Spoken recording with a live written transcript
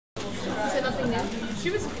said nothing new. She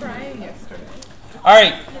was crying yesterday. All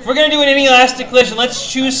right, if we're going to do an inelastic collision,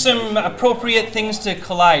 let's choose some appropriate things to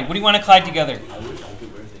collide. What do you want to collide together?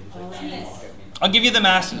 I'll give you the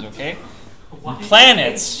masses, okay?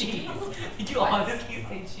 Planets. Did you honestly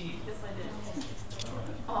say cheese? Yes, I did.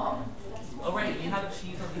 Oh, right, you have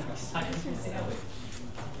cheese on the side of your sandwich.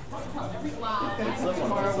 Wow. It's like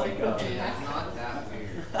more like a, it's not that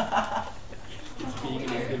weird. It's being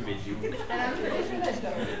an individual. And I'm pretty sure that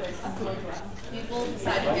people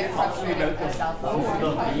decide to get frustrated at cell phones.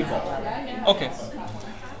 Okay.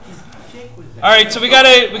 All right, so we got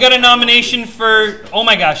a nomination for. Oh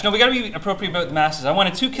my gosh, no, we got to be appropriate about the masses. I want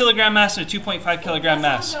a 2 kilogram mass and a 2.5 kilogram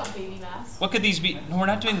mass. What could these be? No, we're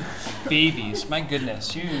not doing babies. My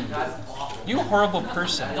goodness, you horrible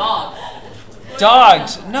person.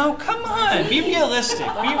 Dogs. No, come on. Be realistic.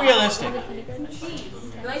 Be realistic.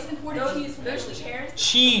 Nice and cheese. Those chairs.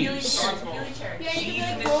 Cheese. Yeah, you Cheese in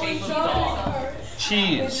can the shape of a dog.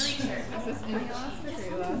 Cheese. Is this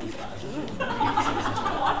inelastic or elastic?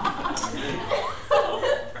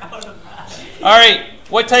 All right.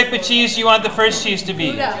 What type of cheese do you want the first cheese to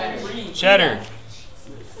be? Cheddar.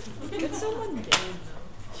 It's so mundane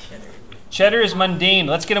though. Cheddar is mundane.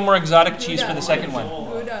 Let's get a more exotic cheese for the second one.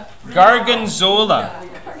 Gouda. Gorgonzola.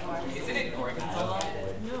 Isn't it gorgonzola?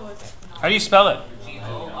 No, it's How do you spell it?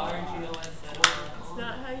 Gorgonzola. it's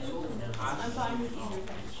not how you pronounce it. I'm fine with either kind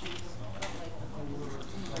of cheese.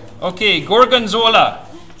 Okay, gorgonzola.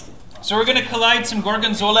 So we're going to collide some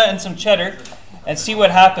gorgonzola and some cheddar and see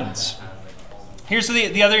what happens. Here's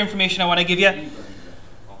the other information I want to give you.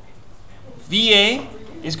 VA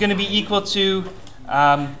is going to be equal to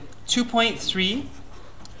 2.3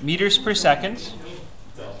 meters per second.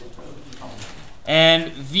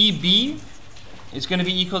 And VB is going to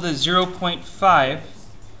be equal to 0.5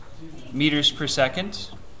 meters per second.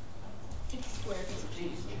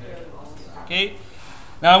 Okay.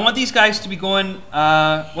 Now I want these guys to be going.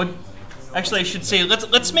 Actually, I should say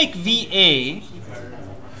let's make VA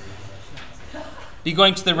be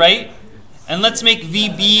going to the right, and let's make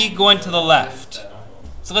VB going to the left.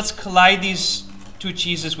 So let's collide these two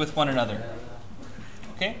cheeses with one another.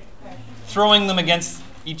 Okay? Throwing them against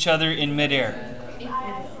each other in midair.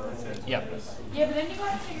 Yep. Yeah, but then you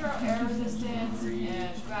gotta figure out air resistance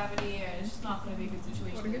and gravity, and it's just not gonna be a good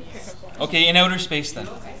situation. Okay, in outer space then.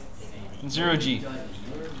 0G.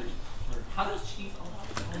 How does cheese? Oh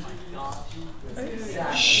my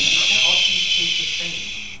gosh. Shh.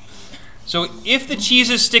 So if the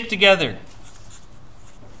cheeses stick together,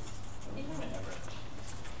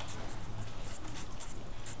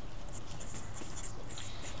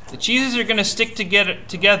 the cheeses are going to stick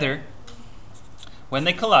together when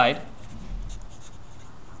they collide.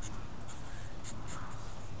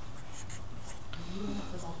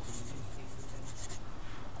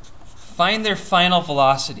 Find their final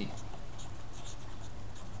velocity.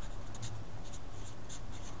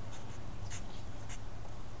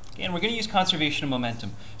 And we're going to use conservation of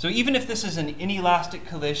momentum. So even if this is an inelastic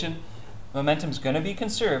collision, momentum is going to be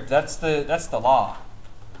conserved. That's the law.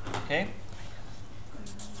 Okay?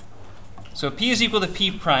 So P is equal to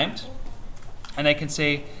P primed. And I can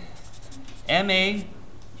say MA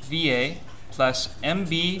VA plus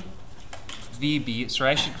MB VB.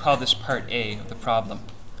 Sorry, I should call this part A of the problem.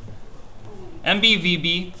 MB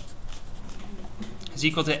VB is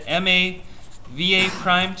equal to MA VA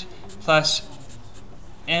primed plus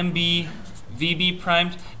MB VB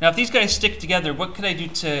primed. Now if these guys stick together, what could I do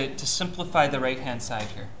to simplify the right hand side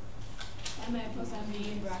here? MA plus MB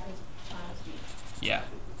in brackets times B. Yeah.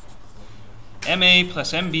 MA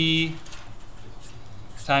plus MB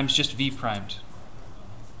times just V primed.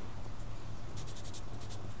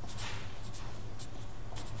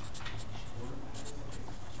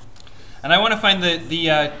 And I want to find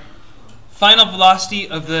the final velocity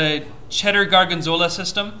of the cheddar gorgonzola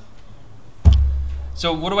system.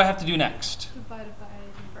 So what do I have to do next? Divided by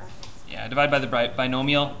brackets. Yeah, divide by the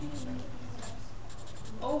binomial.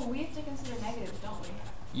 Oh, we have to consider negatives, don't we?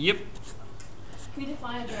 Yep. Can we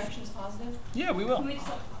define a direction as positive? Yeah, we Can will. we just,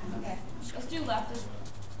 okay. Let's do left as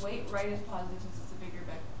weight, right as positive since it's the bigger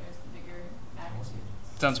magnitude.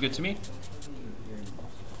 Sounds good to me.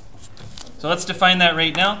 So let's define that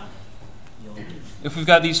right now. If we've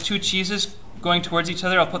got these two cheeses going towards each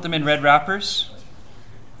other, I'll put them in red wrappers.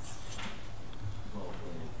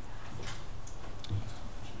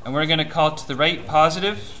 And we're going to call to the right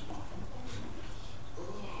positive.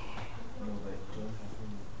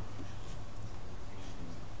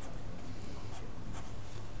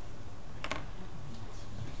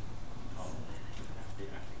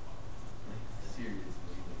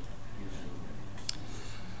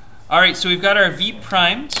 All right, so we've got our V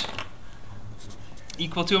primed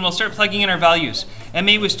equal to, and we'll start plugging in our values.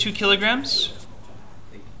 MA was 2 kilograms.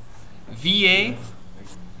 VA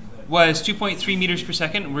was 2.3 meters per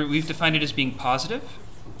second. We've defined it as being positive.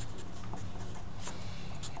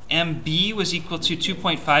 MB was equal to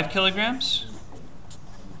 2.5 kilograms.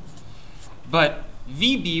 But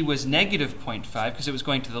VB was negative 0.5 because it was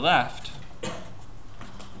going to the left. So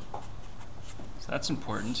that's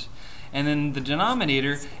important. And then the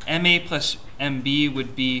denominator, MA plus MB,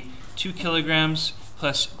 would be 2 kilograms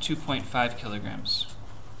plus 2.5 kilograms.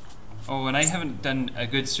 Oh, and I haven't done a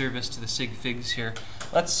good service to the sig figs here.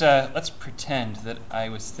 Let's pretend that I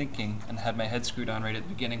was thinking and had my head screwed on right at the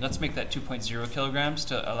beginning. Let's make that 2.0 kilograms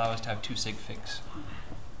to allow us to have 2 sig figs.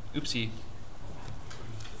 Oopsie.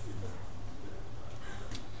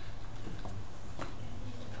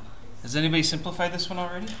 Has anybody simplified this one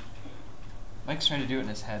already? Mike's trying to do it in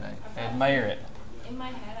his head. I admire it. In my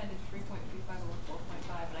head, I did 3.35 over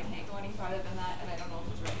 4.5, but I can't go any farther than that, and I don't know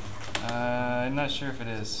if it's right. I'm not sure if it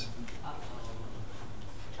is.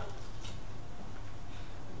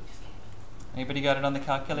 Anybody got it on the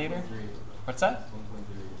calculator? What's that?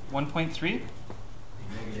 1.3?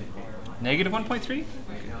 Negative 1.3? No,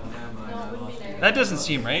 it wouldn't be negative. That doesn't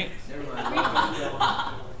seem right.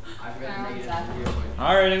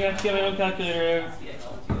 All Alright, I'm going to have to get my own calculator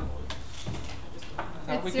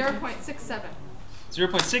out. It's 0.67.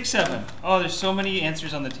 0.67. Oh, there's so many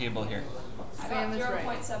answers on the table here. I got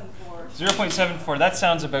 0.74. 0.74. That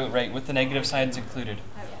sounds about right, with the negative signs included.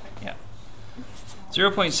 Yeah.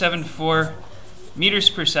 0.74 meters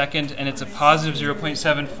per second, and it's a positive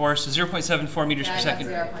 0.74, so 0.74 meters per second.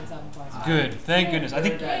 0.74. Good. Thank goodness. I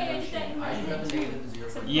think.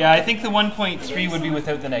 Yeah, I think the 1.3 would be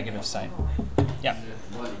without the negative sign. Yeah.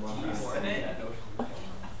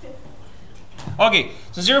 Okay,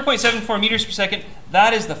 so 0.74 meters per second,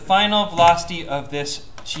 that is the final velocity of this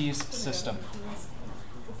cheese system.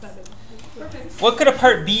 What could a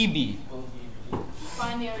part B be?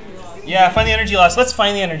 Find the energy loss. Yeah, find the energy loss. Let's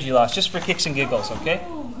find the energy loss, just for kicks and giggles, okay?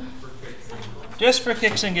 Just for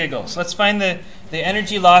kicks and giggles. Let's find the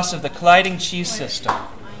energy loss of the colliding cheese system.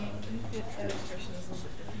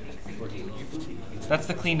 That's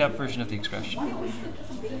the cleaned up version of the expression.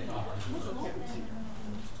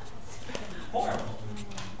 All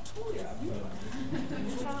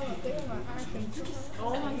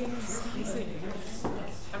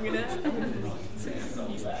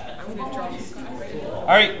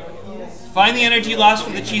right, find the energy loss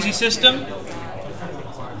for the cheesy system.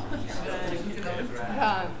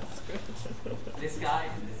 This guy.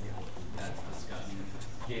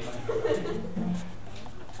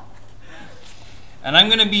 And I'm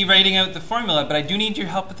going to be writing out the formula, but I do need your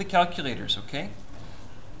help with the calculators, okay?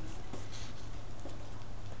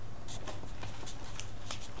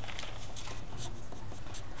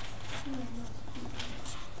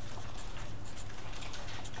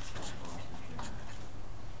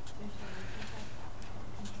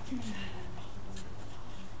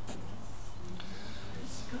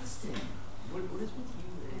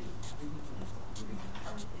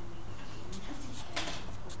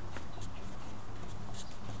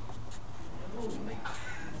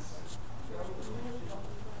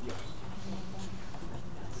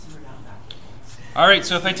 All right,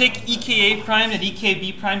 so if I take EKA primed and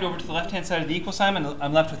EKB primed over to the left-hand side of the equal sign,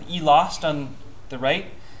 I'm left with E lost on the right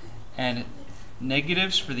and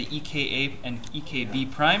negatives for the EKA and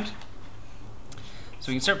EKB primed. So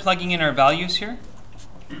we can start plugging in our values here.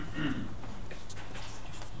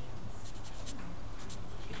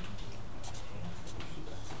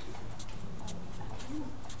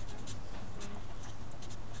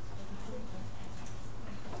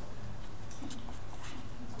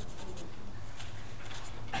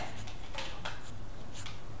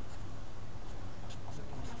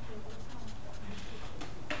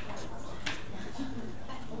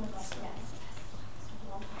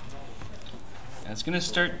 It's going to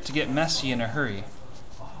start to get messy in a hurry.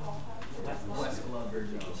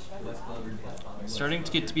 It's starting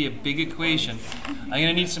to get to be a big equation. I'm going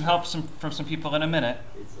to need some help from some people in a minute.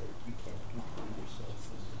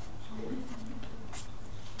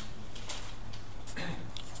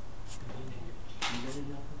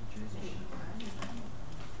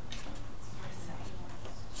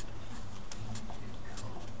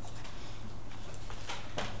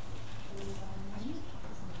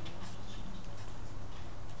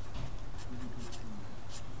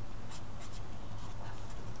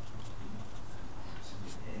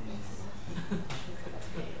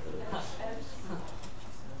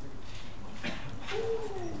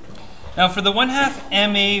 Now for the 1/2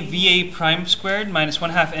 MA VA prime squared minus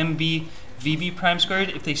 1/2 MB VB prime squared,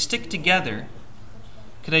 if they stick together,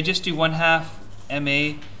 could I just do 1/2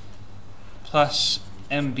 MA plus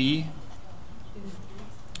MB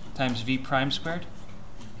times V prime squared?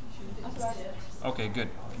 Okay, good.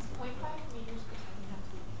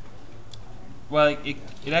 Well, it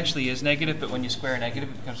actually is negative, but when you square a negative,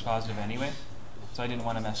 it becomes positive anyway. So I didn't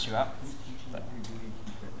want to mess you up. But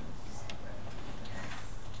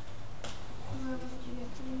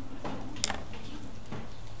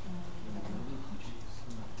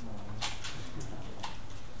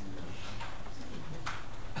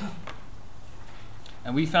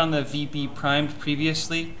and we found the VB primed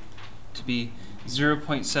previously to be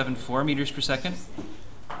 0.74 meters per second.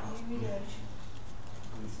 Yes.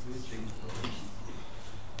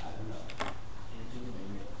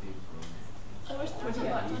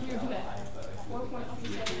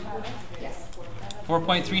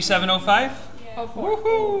 4.3705? Oh, 4.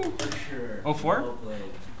 Woohoo! For sure. Oh, 4? Well played.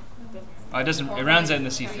 Oh, it doesn't. It rounds out in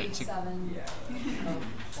the C.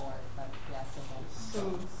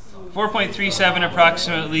 4.37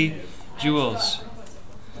 approximately joules.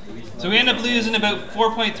 So we end up losing about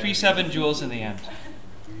 4.37 joules in the end.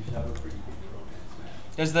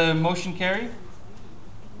 Does the motion carry?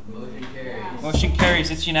 Motion carries. Motion carries.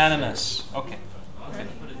 It's unanimous. Okay.